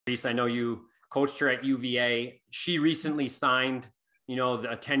Reiss, I know you coached her at UVA. She recently signed, a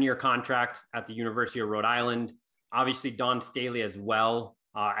 10-year contract at the University of Rhode Island. Obviously, Dawn Staley as well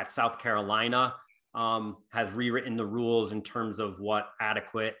at South Carolina has rewritten the rules in terms of what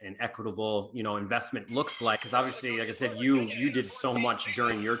adequate and equitable, investment looks like. Because obviously, like I said, you did so much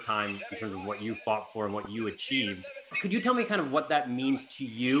during your time in terms of what you fought for and what you achieved. Could you tell me kind of what that means to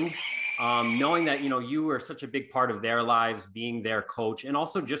you, knowing that you were such a big part of their lives, being their coach, and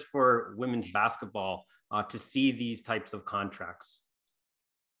also just for women's basketball to see these types of contracts?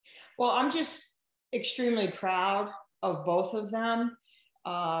 Well, I'm just extremely proud of both of them.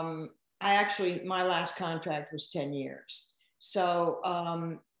 My last contract was 10 years. So,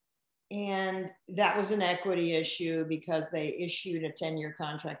 and that was an equity issue because they issued a 10-year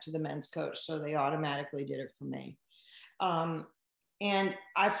contract to the men's coach. So they automatically did it for me. And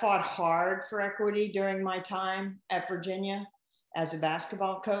I fought hard for equity during my time at Virginia as a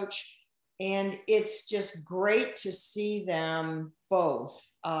basketball coach. And it's just great to see them both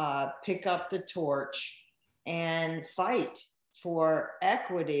pick up the torch and fight for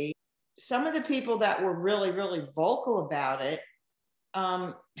equity. Some of the people that were really, really vocal about it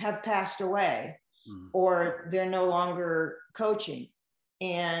have passed away or they're no longer coaching.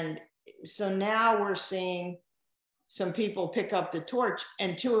 And so now we're seeing some people pick up the torch,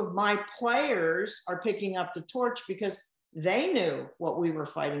 and two of my players are picking up the torch because they knew what we were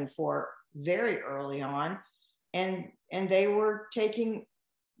fighting for very early on, and they were taking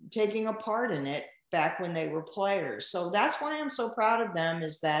a part in it back when they were players. So that's why I'm so proud of them,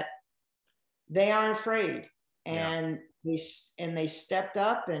 is that they aren't afraid, and they stepped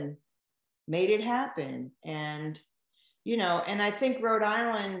up and made it happen. And and I think Rhode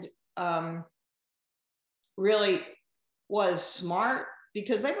Island really was smart,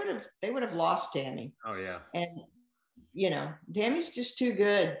 because they would have lost Tammi. Oh yeah. And Tammy's just too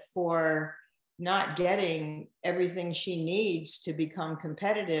good for not getting everything she needs to become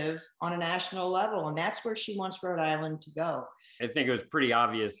competitive on a national level. And that's where she wants Rhode Island to go. I think it was pretty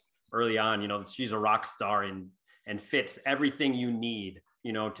obvious early on, she's a rock star and fits everything you need,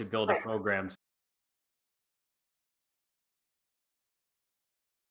 to build a program.